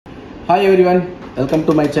Hi everyone, welcome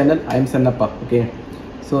to my channel. I am Sannappa. Okay,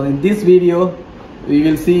 so in this video we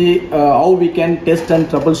will see how we can test and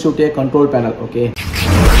troubleshoot a control panel. Okay,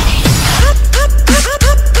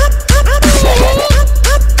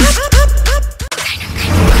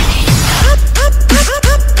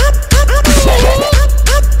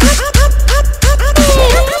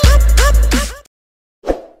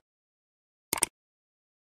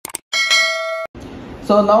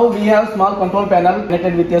 so now we have small control panel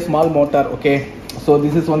connected with a small motor. Okay, so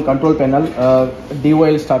this is one control panel,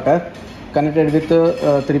 DOL starter connected with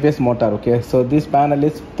a three-phase motor. Okay, so this panel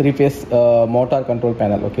is three-phase motor control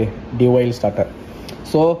panel. Okay, DOL starter.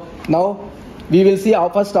 So now we will see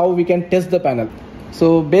how we can test the panel.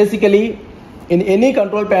 So basically in any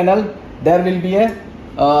control panel there will be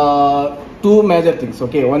a two major things.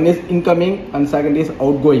 Okay, one is incoming and second is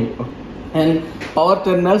outgoing, and power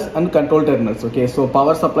terminals and control terminals. Okay, so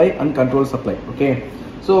power supply and control supply. Okay,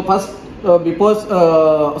 so first before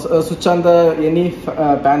switch on the any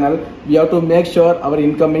panel, we have to make sure our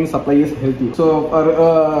incoming supply is healthy. So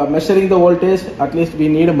for measuring the voltage, at least we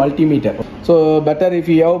need a multimeter. So better if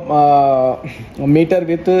you have meter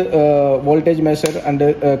with voltage measure and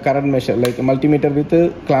current measure, like a multimeter with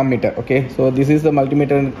clamp meter. Okay, so this is the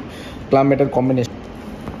multimeter and clamp meter combination.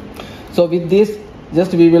 So with this,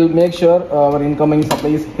 just we will make sure our incoming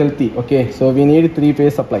supply is healthy. Okay, so we need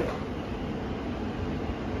three-phase supply.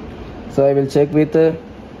 So I will check with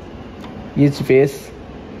each phase.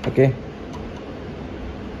 Okay,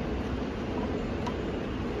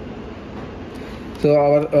 so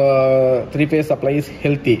our three-phase supply is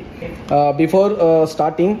healthy. Before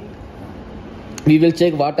starting, we will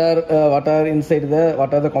check what are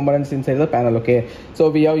the components inside the panel. Okay, so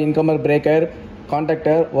we have incomer breaker,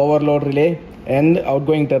 contactor, overload relay, and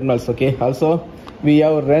outgoing terminals. Okay, also we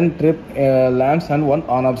have run trip lamps and one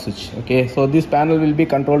on-off switch. Okay, so this panel will be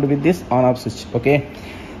controlled with this on-off switch. Okay,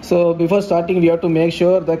 so before starting we have to make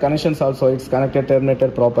sure the connections also it's connected,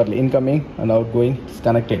 terminated properly, incoming and outgoing is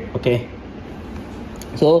connected. Okay,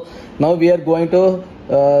 so now we are going to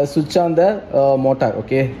switch on the motor.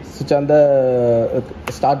 Okay, switch on the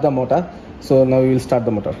start the motor. So now we will start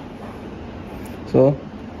the motor. So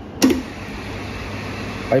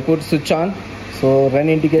I put switch on. So run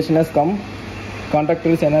indication has come, contactor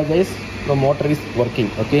is energized, the motor is working.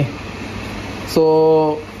 Okay,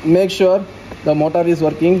 so make sure the motor is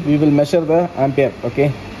working. We will measure the ampere.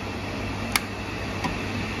 Okay,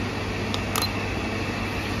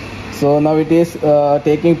 so now it is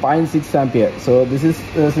taking 0.6 ampere. So this is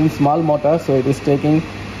since small motor, so it is taking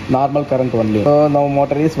normal current only. So now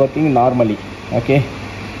motor is working normally. Okay,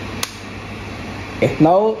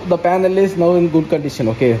 now the panel is now in good condition.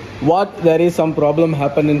 Okay, what there is some problem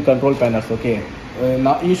happen in control panels. Okay,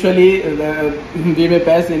 now usually we may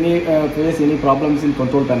face any problems in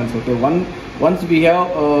control panels. Okay, once we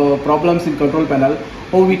have problems in control panel,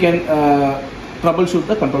 how we can troubleshoot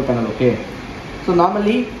the control panel. Okay, so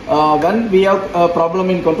normally when we have a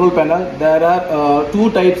problem in control panel, there are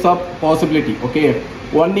two types of possibility. Okay,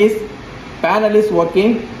 one is panel is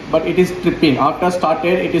working but it is tripping. After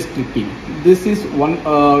started it is tripping. This is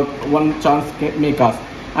one chance may cause.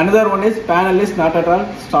 Another one is panel is not at all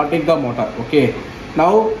starting the motor. Okay,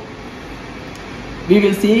 now we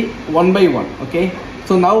will see one by one. Okay,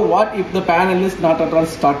 so now what if the panel is not at all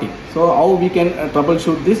starting? So how we can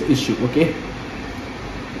troubleshoot this issue? Okay,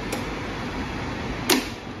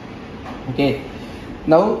 okay,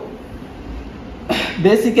 now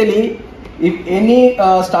basically if any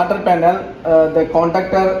starter panel, the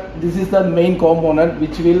contactor, this is the main component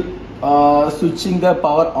which will switching the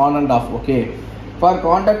power on and off. Okay, for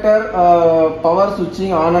contactor power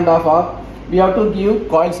switching on and off, we have to give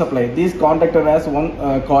coil supply. This contactor has one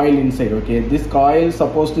coil inside. Okay, this coil is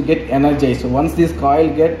supposed to get energized. So once this coil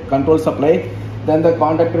get control supply, then the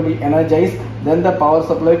contactor will energize, then the power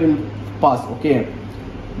supply will pass. Okay,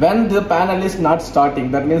 when the panel is not starting,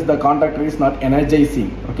 that means the contactor is not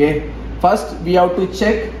energizing. Okay, first we have to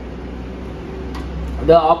check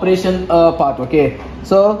the operation part. Okay,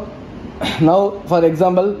 so now for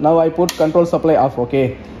example, now I put control supply off.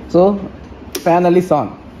 Okay, so panel is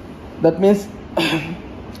on, that means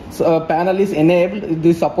so panel is enabled, it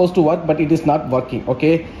is supposed to work but it is not working.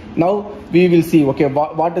 Okay, now we will see. Okay,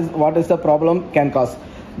 what is the problem can cause.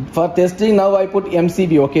 For testing, now I put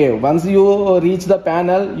MCB. Okay, once you reach the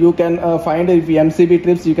panel, you can find if MCB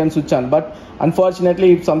trips, you can switch on. But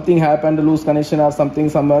unfortunately, if something happened, loose connection or something,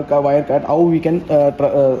 some wire cut, how we can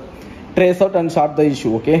trace out and sort the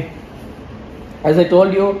issue. Okay, as I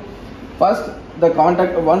told you, first the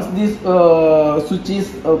contact, once this switch is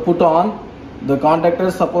put on, the contactor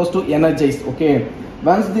is supposed to energize. Okay,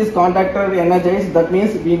 Once this contactor energized, that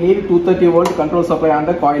means we need 230 volt control supply on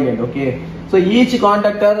the coil end. Okay, so each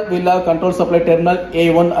contactor will have control supply terminal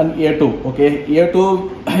A1 and A2. Okay,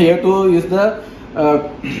 A2 is the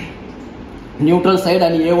neutral side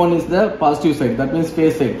and A1 is the positive side, that means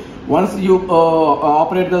phase side. Once you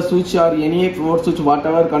operate the switch or any float switch,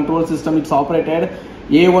 whatever control system it's operated,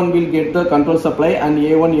 A1 will get the control supply and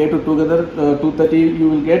A1 A2 together 230 you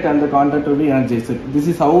will get, and the contactor will be energized. This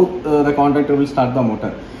is how the contactor will start the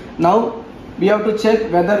motor. Now we have to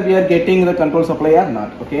check whether we are getting the control supply or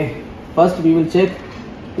not. Okay, first we will check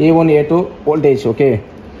A1 A2 voltage. Okay,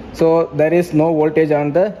 so there is no voltage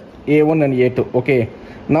on the A1 and A2. Okay,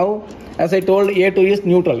 now as I told, A2 is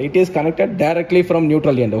neutral, it is connected directly from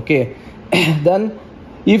neutral end. Okay, then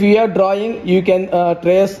if you are drawing, you can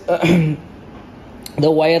trace the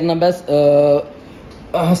wire numbers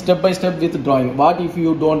step by step with drawing. What if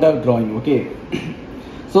you don't have drawing? Okay,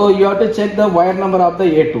 so you have to check the wire number of the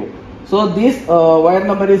A2. So this wire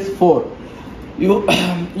number is 4. You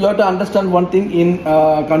have to understand one thing, in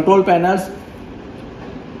control panels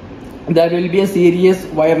there will be a series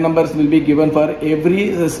wire numbers will be given for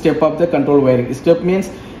every step of the control wiring. Step means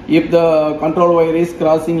if the control wire is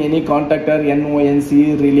crossing any contactor,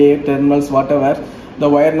 NONC, relay, terminals, whatever, the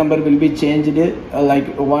wire number will be changed like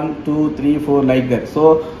 1, 2, 3, 4 like that.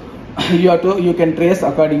 So you can trace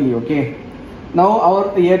accordingly. Okay, now our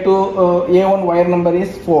A1 wire number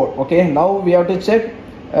is 4. Okay, now we have to check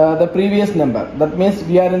the previous number, that means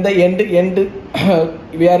we are in the end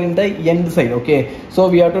we are in the end side. Okay, so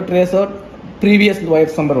we have to trace out previous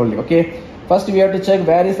wires number only. Okay, first we have to check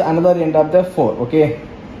where is another end of the 4. Okay,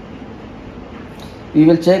 we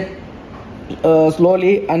will check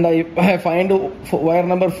slowly, and I find wire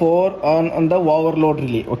number 4 on the overload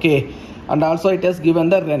relay. Okay, and also it has given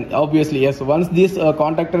the run, obviously. Yes, once this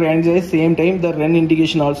contactor ends at the same time, the run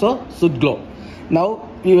indication also should glow. Now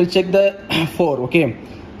we will check the 4. Okay,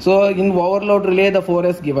 so in overload relay the 4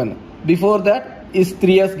 is given, before that is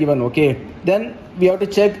 3 is given. Okay, then we have to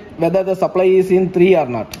check whether the supply is in 3 or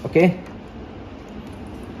not. Okay,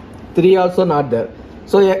 3 also not there.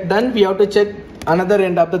 So then we have to check another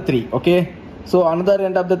end of the 3. Okay, so another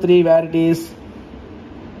end of the 3, where it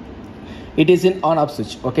is in on off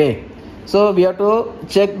switch. Okay, so we have to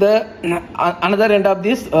check the another end of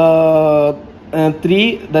this 3,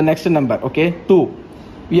 the next number. Okay, 2,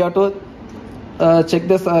 we have to check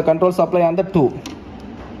this control supply on the 2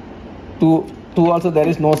 also there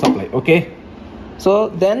is no supply. Okay, so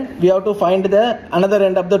then we have to find the another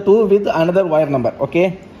end of the 2 with another wire number.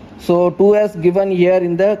 Okay, so 2 is given here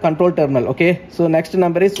in the control terminal. Okay, so next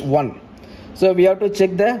number is 1, so we have to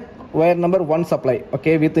check the wire number 1 supply.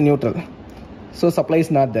 Okay, with the neutral, so supply is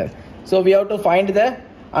not there, so we have to find the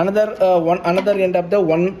another end of the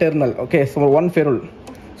 1 terminal. Okay, so 1 ferrule,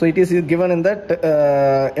 so it is given in that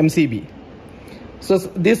MCB, so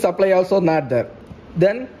this supply also not there.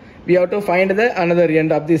 Then we have to find the another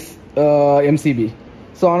end of this MCB.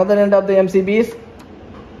 So another end of the MCB is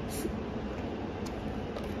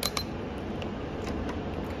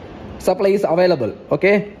supply is available.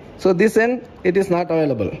 Okay, so this end it is not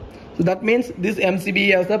available, so that means this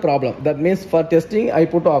MCB has the problem. That means for testing I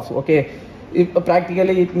put off. Okay, if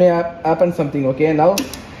practically it may happen something. Okay, now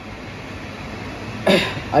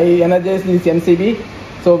I energize this MCB,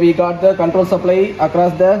 so we got the control supply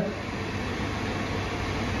across the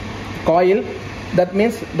coil. That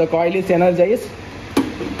means the coil is energized,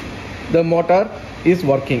 the motor is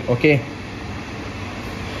working. Okay,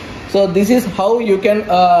 so this is how you can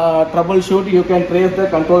troubleshoot, you can trace the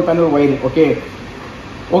control panel wiring.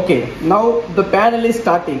 Okay, now the panel is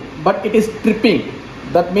starting but it is tripping.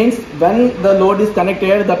 That means when the load is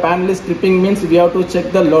connected, the panel is tripping, means we have to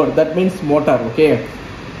check the load, that means motor. Okay,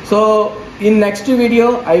 so in next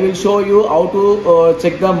video I will show you how to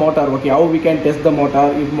check the motor. Okay, how we can test the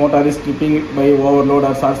motor, if motor is tripping by overload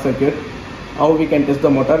or short circuit, how we can test the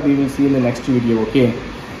motor, we will see in the next video. Okay,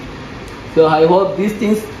 so I hope these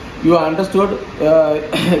things you understood.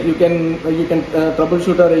 You can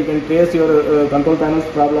troubleshoot, or you can trace your control panels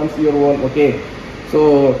problems your own. Okay,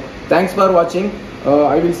 so thanks for watching.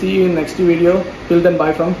 I will see you in next video. Till then,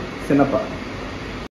 bye from Sinappa.